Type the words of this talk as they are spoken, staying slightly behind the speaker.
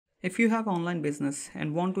If you have online business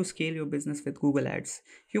and want to scale your business with Google Ads,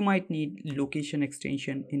 you might need location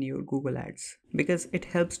extension in your Google Ads because it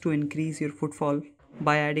helps to increase your footfall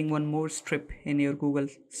by adding one more strip in your Google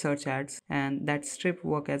search ads, and that strip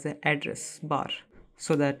work as an address bar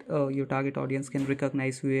so that your target audience can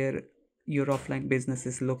recognize where your offline business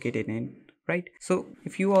is located in, right? So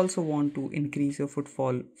if you also want to increase your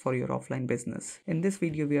footfall for your offline business, in this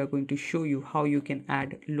video we are going to show you how you can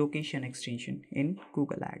add location extension in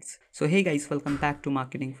Google Ads. So hey guys, welcome back to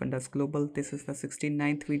Marketing Fundas Global. This is the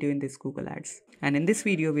 69th video in this Google Ads, and in this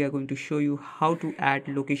video we are going to show you how to add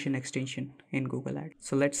location extension in Google Ads.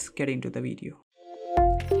 So let's get into the video.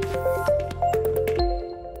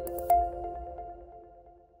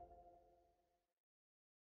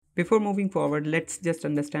 Before moving forward, let's just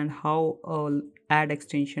understand how an ad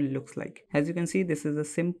extension looks like. As you can see, this is a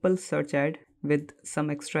simple search ad with some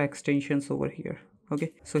extra extensions over here.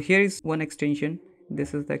 Okay, so here is one extension.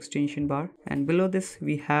 This is the extension bar, and below this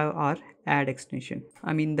we have our ad extension.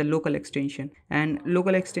 I mean the local extension, and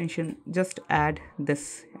local extension just add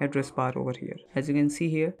this address bar over here. As you can see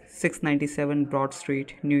here, 697 Broad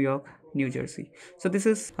Street, New York, New Jersey. So this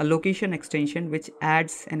is a location extension which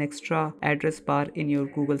adds an extra address bar in your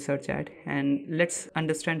Google search ad, and let's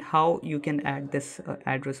understand how you can add this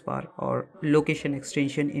address bar or location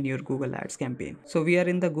extension in your Google Ads campaign. So we are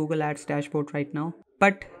in the Google Ads dashboard right now.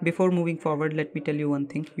 But before moving forward, let me tell you one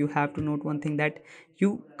thing. You have to note one thing, that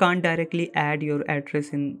you can't directly add your address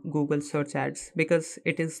in Google search ads because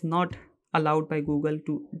it is not allowed by Google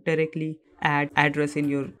to directly add address in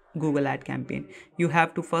your Google ad campaign. You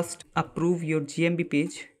have to first approve your GMB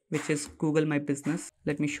page, which is Google My Business.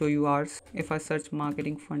 Let me show you ours. If I search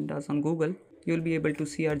Marketing Fundas on Google, you'll be able to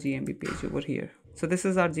see our GMB page over here. So this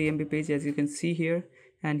is our GMB page, as you can see here,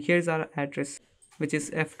 and here's our address, which is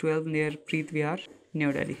F12 near Preet Vihar,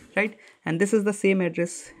 New Delhi, right? And this is the same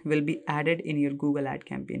address will be added in your Google ad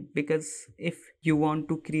campaign, because if you want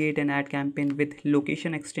to create an ad campaign with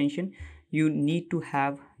location extension, you need to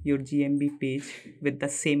have your GMB page with the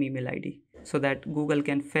same email ID so that Google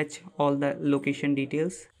can fetch all the location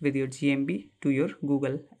details with your GMB to your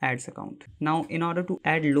Google Ads account. Now, in order to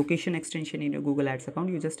add location extension in your Google Ads account,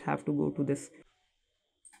 you just have to go to this.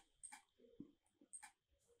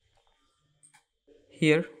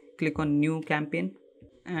 Here, click on new campaign,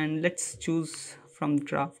 and let's choose from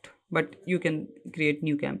draft, but you can create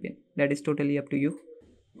new campaign. That is totally up to you.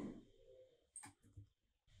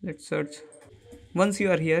 Let's search. Once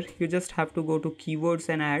you are here, you just have to go to keywords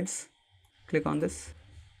and ads. Click on this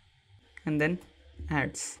and then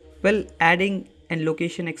ads. Well, adding and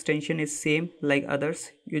location extension is same like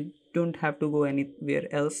others. You don't have to go anywhere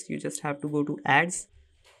else. You just have to go to ads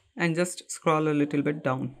and just scroll a little bit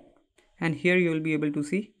down, and here you will be able to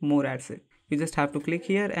see more ads. You just have to click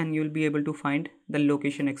here and you'll be able to find the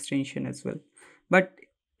location extension as well. But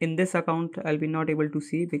in this account, I'll be not able to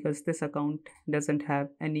see because this account doesn't have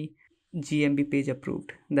any GMB page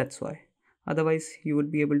approved. That's why. Otherwise, you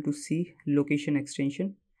would be able to see location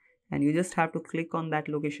extension, and you just have to click on that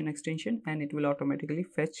location extension and it will automatically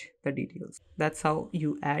fetch the details. That's how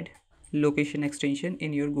you add location extension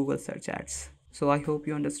in your Google search ads. So I hope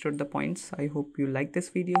you understood the points. I hope you like this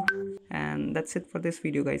video, and that's it for this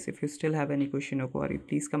video, guys. If you still have any question or query,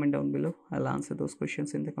 please comment down below. I'll answer those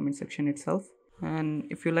questions in the comment section itself. And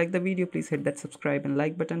if you like the video, please hit that subscribe and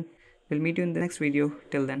like button. We'll meet you in the next video.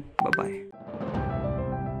 Till then, bye bye.